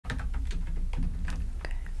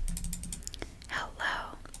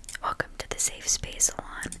Space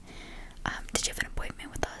Salon. Did you have an appointment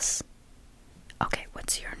with us? Okay,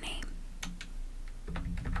 what's your name?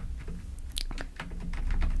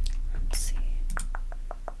 Let's see.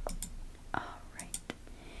 Alright.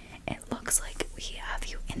 It looks like we have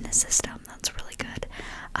you in the system. That's really good.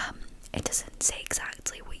 It doesn't say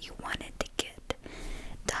exactly what you wanted to get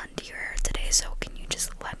done to your hair today, so can you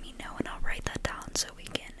just let me know and I'll write that down so we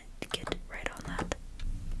can get right on that.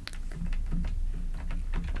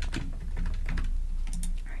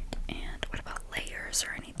 Alright, and what about layers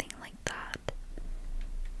or anything like that?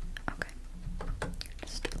 Okay.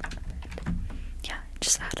 Just a little bit. Yeah,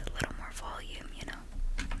 just add a little more volume, you know.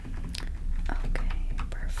 Okay,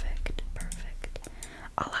 perfect, perfect.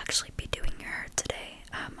 I'll actually be doing your hair today.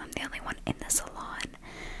 I'm the only one in the salon,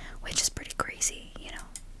 which is pretty crazy, you know.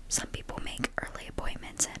 Some people make early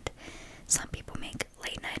appointments and some people make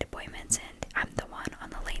late night appointments, and I'm the one on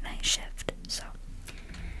the late night shift. So,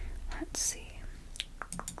 let's see.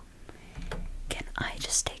 Can I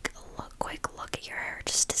just take a quick look at your hair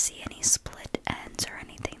just to see any split ends or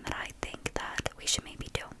anything that I think that we should maybe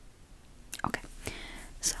do? Okay,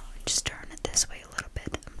 so just turn it this way a little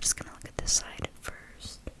bit. I'm just gonna look at this side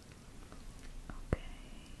first. Okay,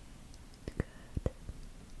 good.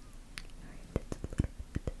 Alright, that's a little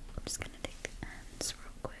bit. I'm just gonna take the ends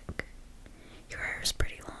real quick. Your hair is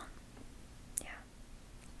pretty long. Yeah.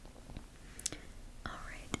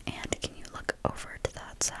 Alright, and can you look over to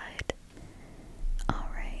that side?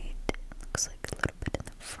 Alright, looks like a little bit in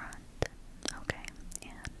the front. Okay,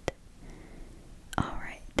 and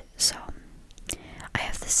alright, so I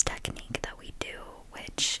have this technique that we do,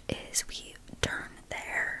 which is we turn the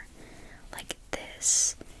hair like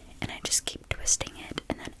this, and I just keep twisting it,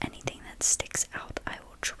 and then anything that sticks out I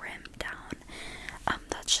will trim down.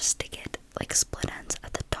 That's just to get like split ends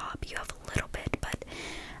at the top. You have a little bit, but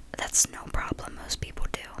that's no problem. Most people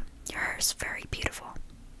do. Your hair is very beautiful.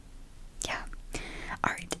 Yeah.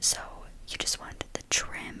 Alright, so you just want the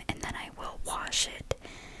trim, and then I will wash it.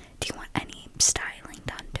 Do you want any styling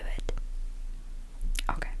done to it?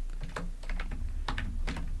 Okay.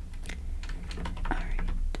 Alright.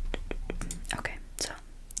 Okay, so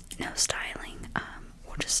no styling.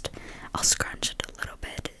 I'll scrunch it a little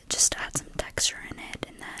bit, just add some texture in it,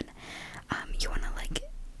 and then you wanna like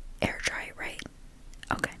air dry it, right?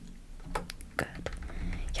 Okay. Good.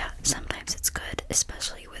 Yeah, sometimes it's good,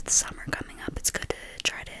 especially with summer coming up, it's good to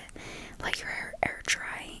try to let your hair air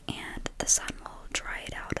dry, and the sun will dry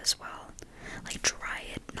it out as well. Like dry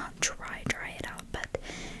it, not dry it out, but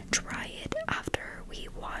dry it after we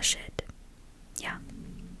wash it. Yeah.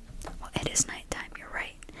 Well, it is nighttime, you're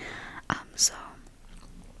right. So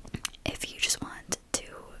if you just want to,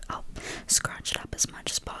 I'll scrunch it up as much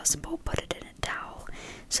as possible, put it in a towel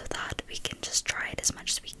so that we can just dry it as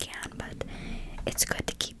much as we can, but it's good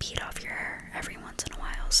to keep heat off your hair every once in a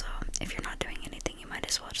while, so if you're not doing anything, you might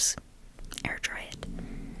as well just air dry it.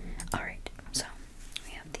 Alright, so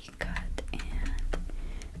we have the cut, and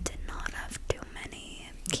did not have too many.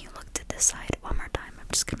 Can you look to this side one more time? I'm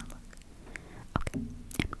just gonna look. Okay,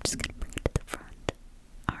 and I'm just gonna bring it to the front.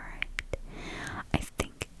 Alright, I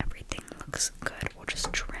think everything looks good. We'll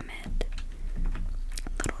just trim it. A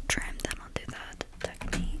little trim, then I'll do that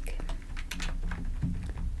technique.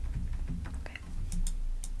 Okay.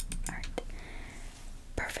 Alright.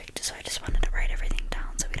 Perfect. So I just wanted to write everything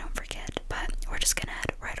down so we don't forget. But we're just gonna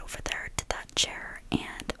head right over there to that chair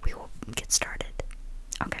and we will get started.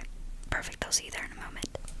 Okay. Perfect. I'll see you there in a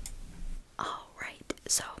moment. Alright.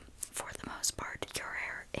 So for the most part, your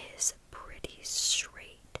hair is pretty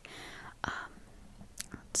straight.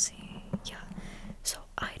 Let's see. Yeah. So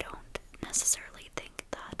I don't necessarily think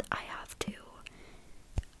that I have to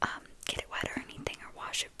get it wet or anything or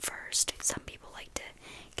wash it first. Some people like to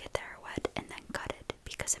get their hair wet and then cut it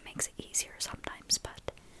because it makes it easier sometimes,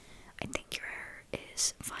 but I think your hair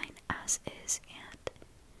is fine as is,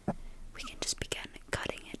 and we can just begin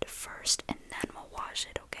cutting it first and then we'll wash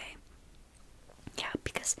it, okay? Yeah,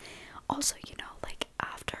 because also, you know, like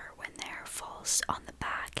after when the hair falls on the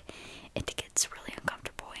back, it gets really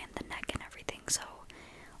uncomfortable, and the neck and everything, so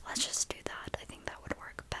let's just do that. I think that would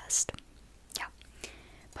work best. Yeah,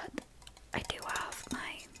 but I do have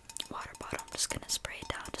my water bottle. I'm just gonna spray it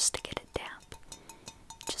down just to get it damp,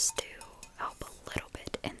 just to help a little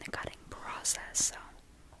bit in the cutting process. So,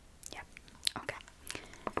 yeah, okay.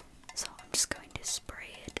 So I'm just going to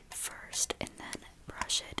spray it first and then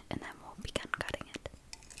brush it, and then we'll begin cutting it.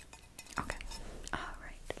 Okay.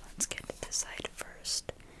 Alright, let's get to this side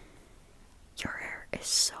first. Your hair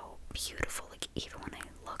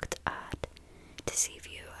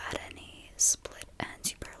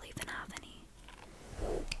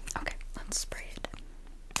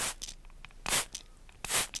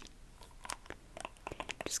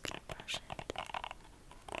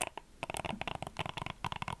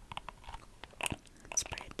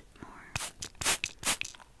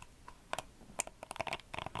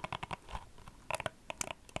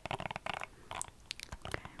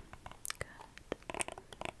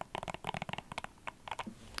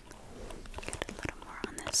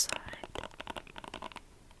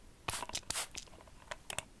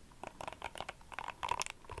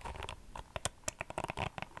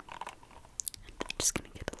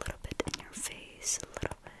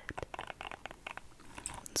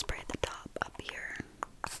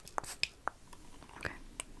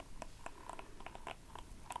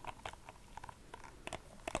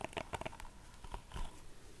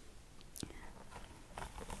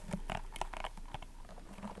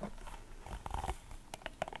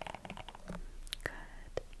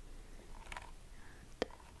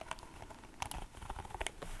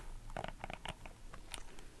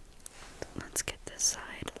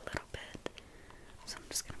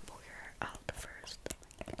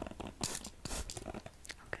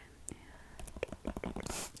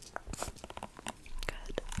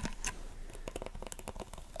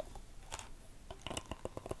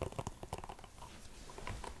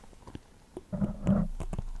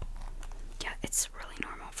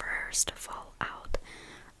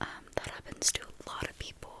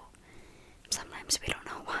sometimes we don't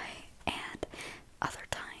know why, and other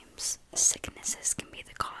times sicknesses can be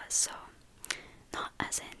the cause. So, not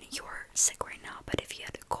as in you're sick right now, but if you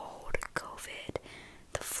had a cold, COVID,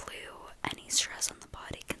 the flu, any stress on the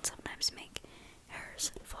body can sometimes make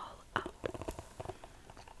hairs fall out.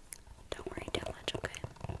 Don't worry too much, okay?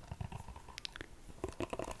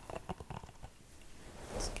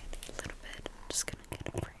 Let's get a little bit. I'm just gonna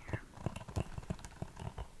get over here.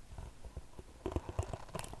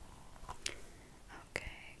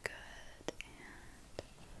 Okay, good. And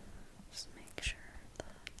just make sure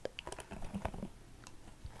that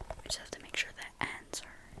we just have to make sure the ends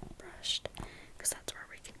are brushed, because that's where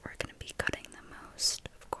we're gonna be cutting the most,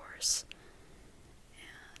 of course.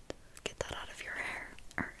 And get that out of your hair,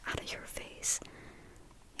 or out of your face.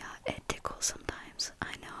 Yeah, it tickles sometimes,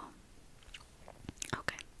 I know.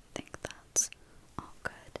 Okay, I think that's all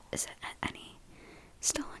good. Is it any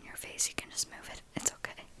still on your face? You can just move it, it's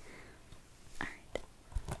okay. Alright.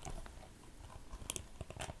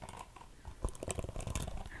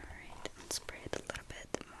 Alright, let's spray it a little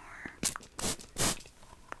bit more.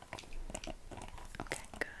 Okay,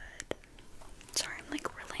 good. Sorry, I'm like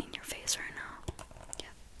really in your face right now.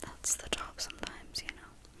 Yeah, that's the job sometimes, you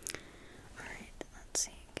know. Alright, let's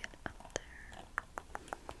see, get up there.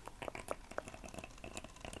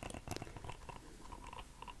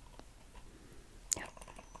 Yep,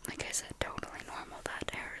 like I said, totally normal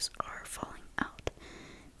that hairs are falling out.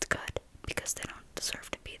 It's good, because they don't deserve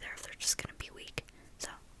to be there if they're just gonna be weak. So,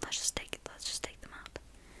 let's just take them out.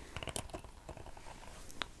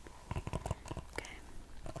 Okay,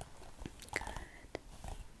 good.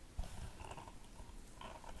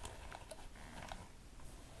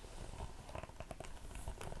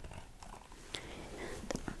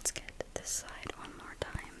 And let's get this side one more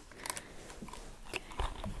time. Okay.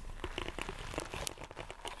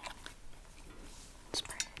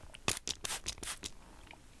 Spray.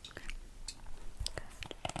 Okay.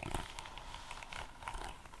 Good.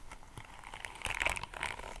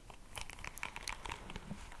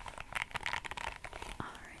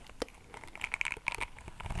 Alright.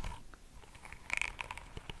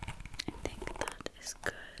 I think that is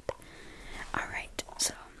good. Alright,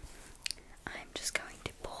 so I'm just going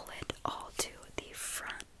to pull it all to the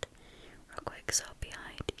front real quick, so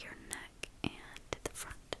behind your neck and to the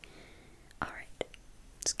front. Alright,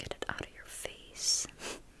 let's get it out of your face.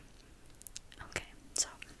 Okay, so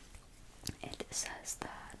it says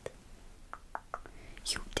that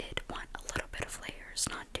you did want a little bit of layers,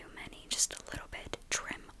 not too many, just a little bit.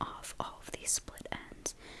 Trim off all of these split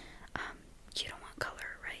ends. You don't want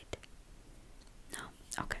color, right? No?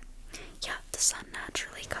 Okay. Yeah, the sun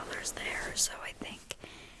naturally colors the hair, so I think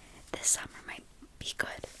this summer might be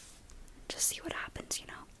good. Just see what happens, you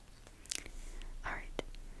know? Alright.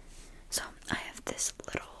 So, I have this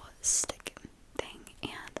little stick thing,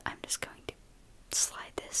 and I'm just going to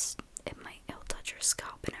slide this. It'll touch your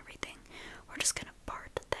scalp and everything. We're just gonna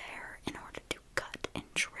part the hair in order to cut and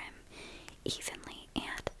trim evenly,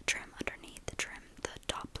 and trim underneath, trim the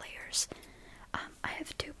top layers. I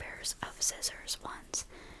have two pairs of scissors. Ones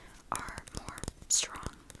are more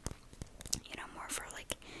strong, you know, more for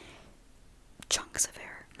like chunks of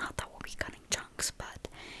hair. Not that we'll be cutting chunks, but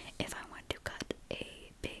if I want to cut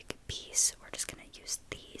a big piece, we're just gonna use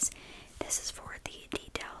these. This is for the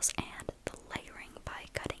details and the layering by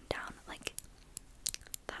cutting down like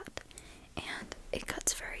that. And it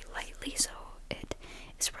cuts very lightly, so it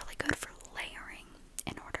is really good for layering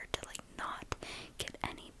in order to like not get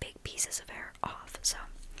any big pieces of hair off. So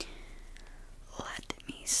let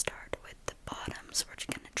me start with the bottoms. We're just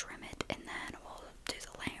gonna trim it, and then we'll do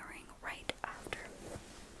the layering right after.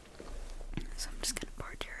 So I'm just gonna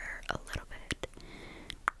part your hair a little bit.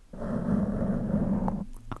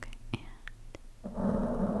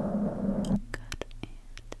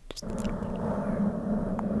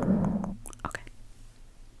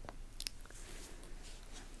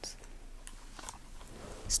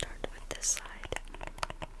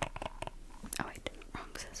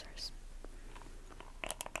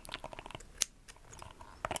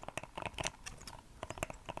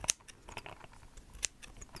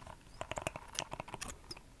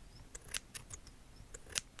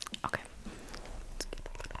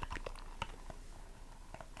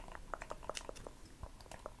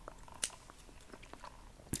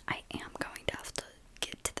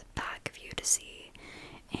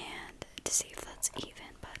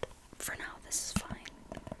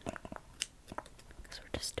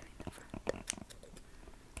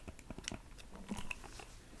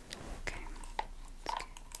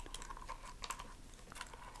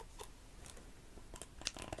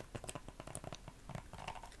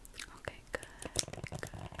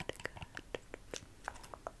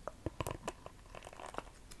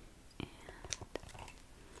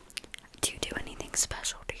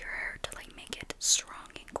 special to your hair to like make it strong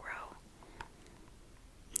and grow?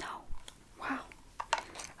 No. Wow.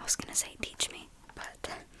 I was gonna say teach me, but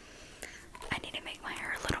I need to make my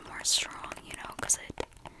hair a little more strong, you know, because it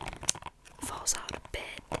falls out a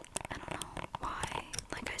bit. I don't know why.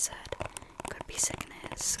 Like I said, could be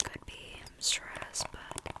sickness, could be stress,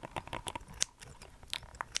 but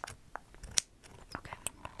okay,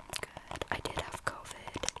 good. I did have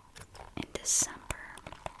COVID in December,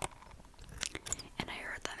 and I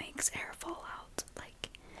heard that makes hair fall out, like,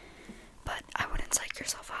 but I wouldn't psych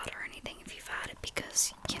yourself out or anything if you've had it,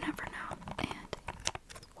 because you never know, and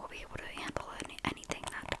we'll be able to handle anything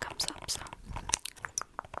that comes up, so.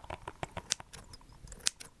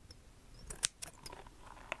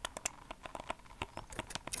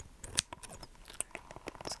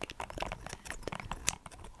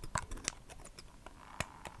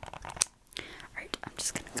 Alright, I'm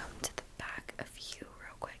just gonna come to the back of you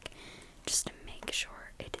real quick, just to make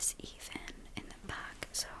sure it is even in the back,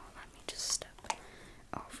 so let me just step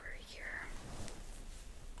over here.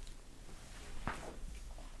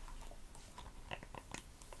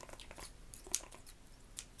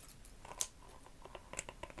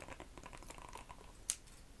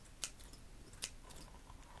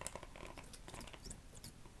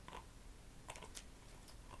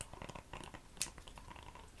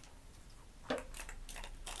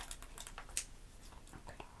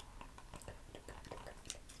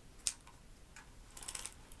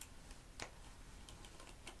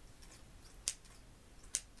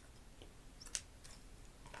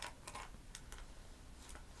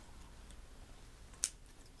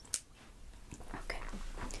 Okay,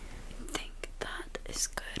 I think that is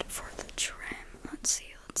good for the trim. Let's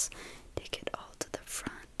see, let's take it all to the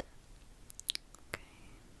front. Okay,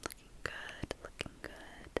 looking good, looking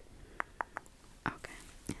good. Okay,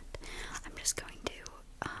 and I'm just going to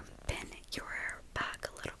pin your hair back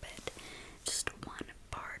a little bit. Just one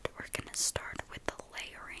part. We're gonna start with the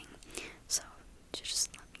layering. So just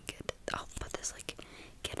let me I'll put this like,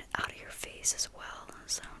 get it out of your face as well.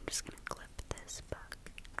 So I'm just gonna clip this back.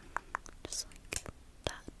 Just like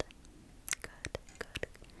that. Good, good.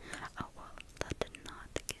 Oh well, that did not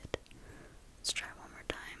get. Let's try one more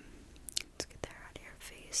time. Let's get that out of your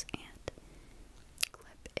face and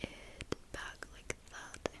clip it back like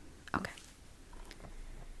that. Okay.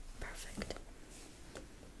 Perfect.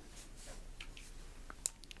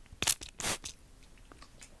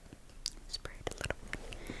 Spray it a little bit.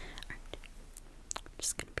 Alright. I'm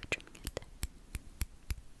just gonna be trimming it.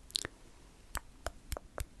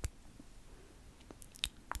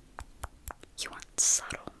 You want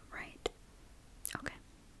subtle, right? Okay.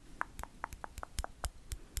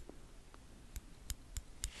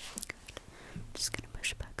 Good. I'm just gonna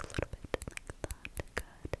push back a little bit like that.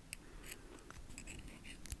 Good.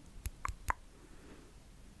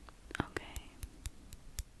 Okay.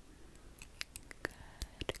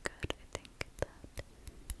 Good, good. I think that.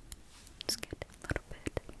 Let's get a little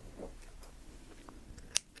bit.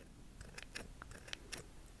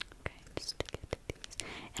 Okay, just to get these.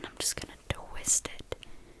 And I'm just gonna twist it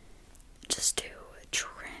just to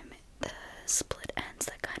trim the split ends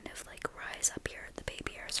that kind of like rise up here at the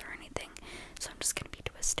baby hairs or anything. So I'm just gonna be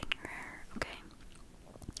twisting your hair,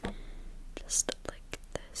 okay? Just like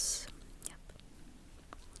this. Yep.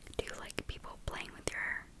 Do you like people playing with your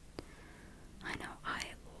hair? I know, I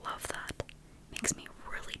love that. Makes me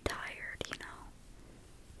really tired, you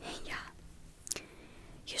know? Yeah.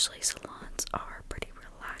 Usually salons are pretty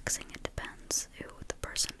relaxing. It depends who the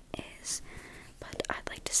person is, but I'd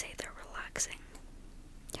like to say they're relaxing.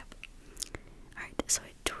 Yep. Alright, so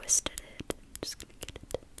I twisted it. Just gonna get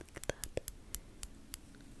it like that.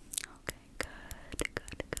 Okay, good,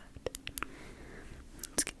 good, good.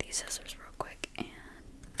 Let's get these scissors real quick and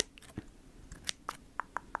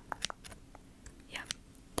yeah,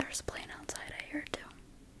 there's a plane outside, I hear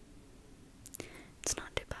too. It's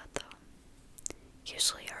not too bad though.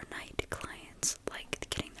 Usually our night clients like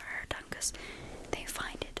getting their hair done because they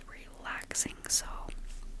find it relaxing, so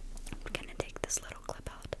I'm gonna take this little clip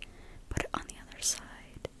out, put it on the other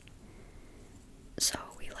side. So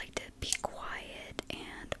we like to be quiet,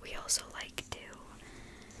 and we also like to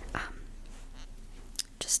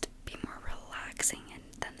just be more relaxing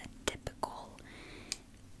than the typical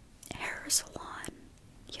hair salon,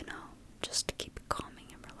 you know, just to keep it calming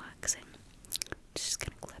and relaxing. Just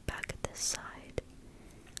gonna clip back at this side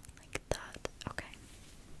like that. Okay,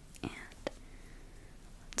 and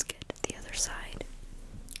let's get the other side.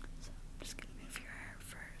 So I'm just gonna move your hair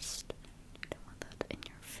first. You don't want that in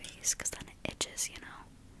your face because then it itches, you know.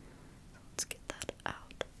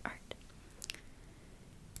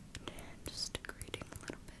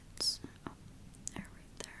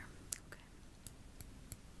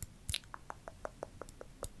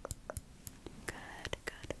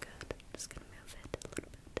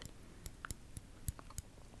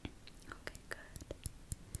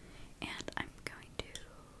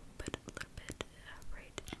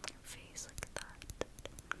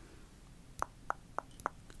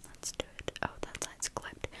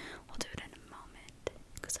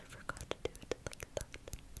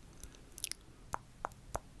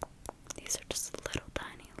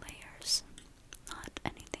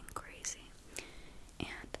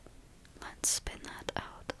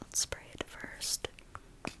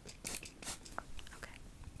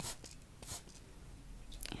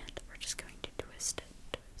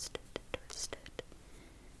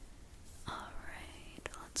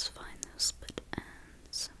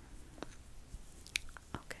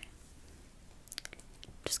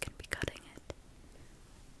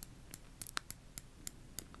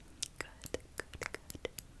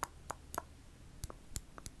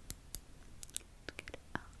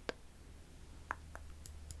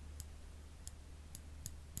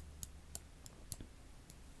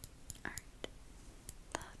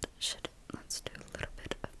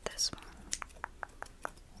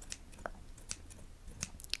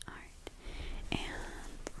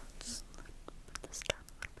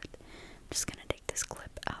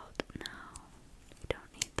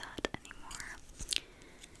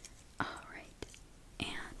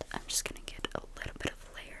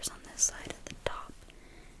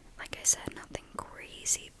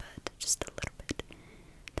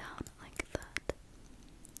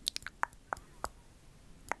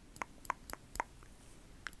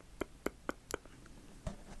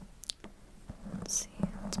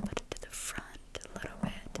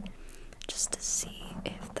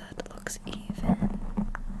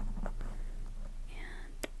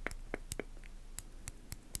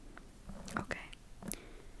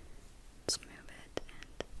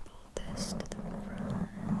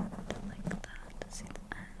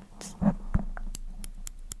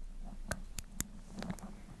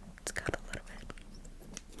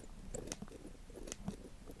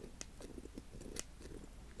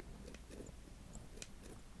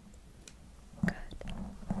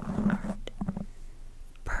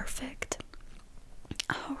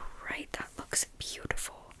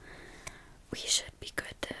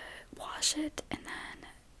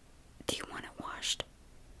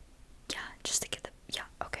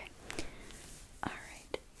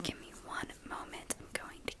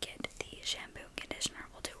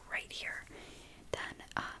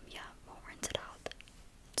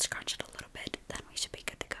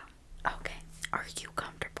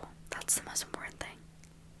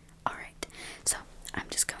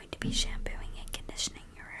 be shampooing and conditioning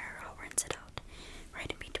your hair. I'll rinse it out right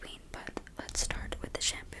in between, but let's start with the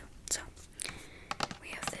shampoo. So we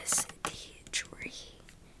have this Tea Tree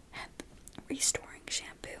Hemp Restoring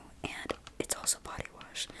Shampoo, and it's also body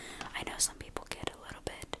wash. I know some people get a little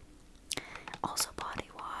bit also body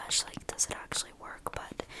wash, like does it actually work?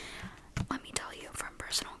 But let me tell you from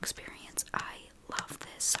personal experience, I love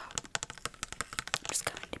this. So I'm just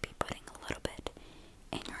going to be putting a little bit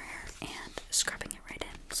in your hair and scrubbing it right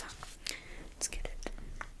in. So let's get it.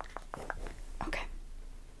 Okay.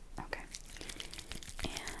 Okay.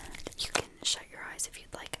 And you can shut your eyes if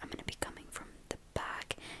you'd like. I'm gonna be coming from the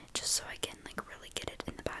back just so I can like really get it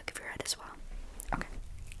in the back of your head as well. Okay.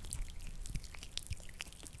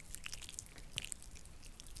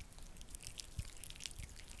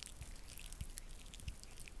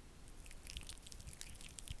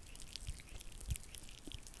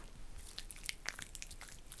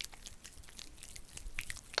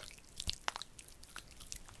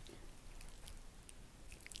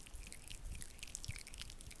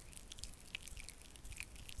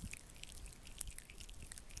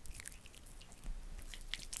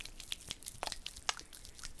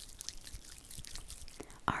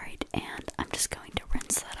 Alright, and I'm just going to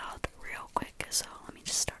rinse that out real quick, so let me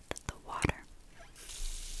just start with the water.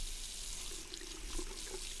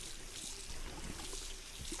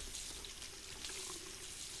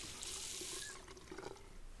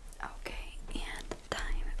 Okay, and time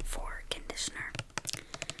for conditioner.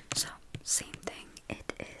 So, same thing,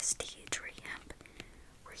 it is Tea Tree Hemp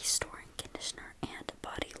Restoring Conditioner and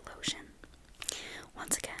Body Lotion.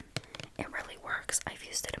 Once again, it really works. I've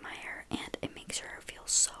used it in my hair and it makes your hair feel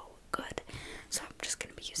so good. So I'm just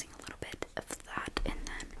going to be using a little bit of that and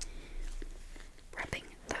then rubbing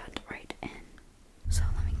that right in. So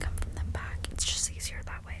let me come from the back. It's just easier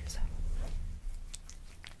that way. So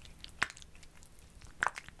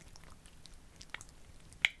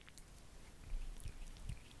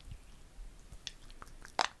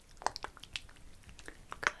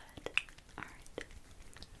good. Alright.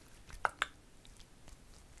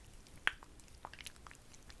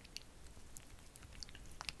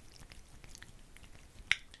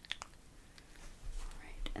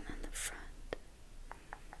 Alright, and then the front.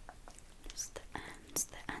 Just the ends.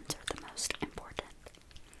 The ends are the most important.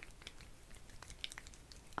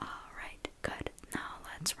 Alright, good. Now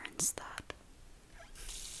let's rinse that.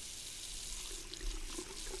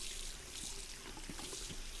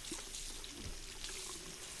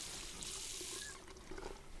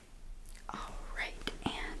 Alright,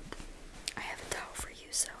 and I have a towel for you,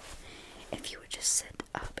 so if you would just sit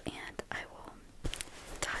up and I will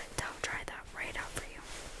towel dry that right out for you.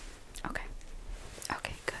 Okay.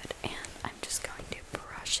 Okay, good. And I'm just going to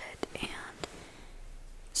brush it and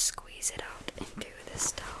squeeze it out into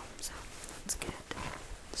this towel. So let's get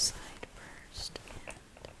the side first.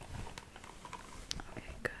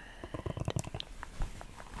 Okay, good.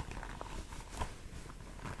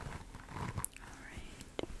 Alright,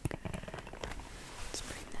 good. Let's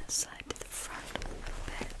bring this side to the front a little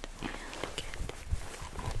bit and get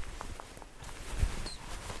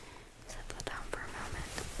set that down for a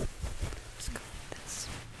moment. Let's go like this.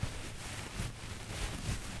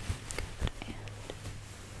 Good and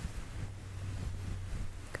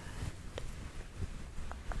good.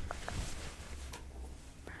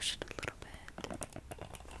 Brush it a little bit.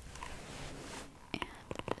 And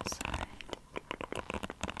this side.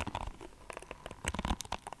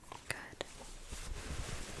 Good.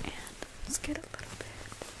 And let's get a little bit.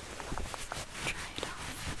 Dry it off.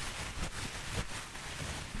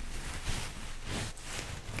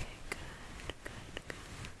 Okay, good.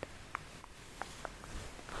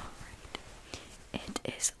 Alright. It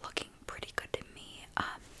is looking pretty good to me.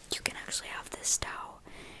 You can actually have this towel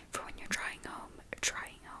for when you're trying home.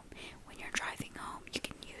 When you're driving home, you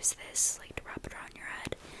can use this like to wrap it around your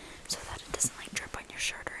head so that it doesn't like drip on your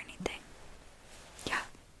shirt or anything. Yeah,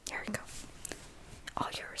 here we go. All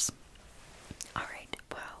yours. Alright,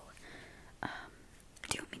 well,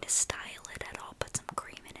 do you want me to style it at all? Put some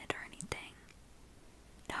cream in it or anything?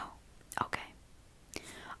 No? Okay.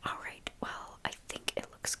 Alright, well, I think it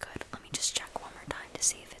looks good. Let me just check one more time to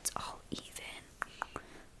see if it's all even.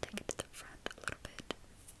 Take it to the front a little bit.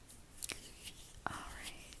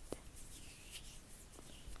 Alright.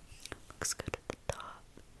 Looks good at the top.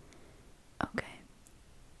 Okay.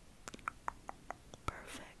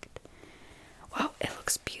 Perfect. Wow, it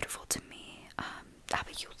looks beautiful to me. How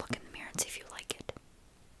about you look in the mirror and see if you like it?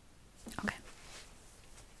 Okay.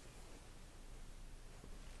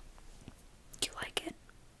 You like it?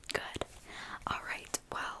 Good. Alright,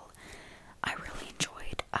 well, I really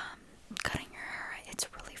enjoyed cutting your hair. It's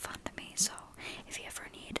really fun to me, so if you ever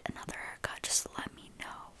need another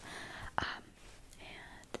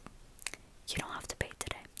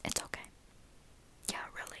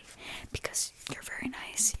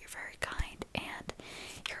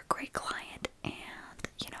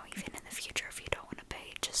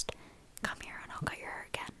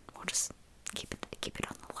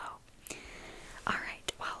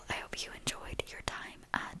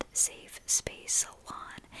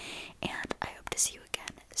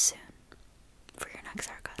next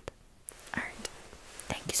haircut.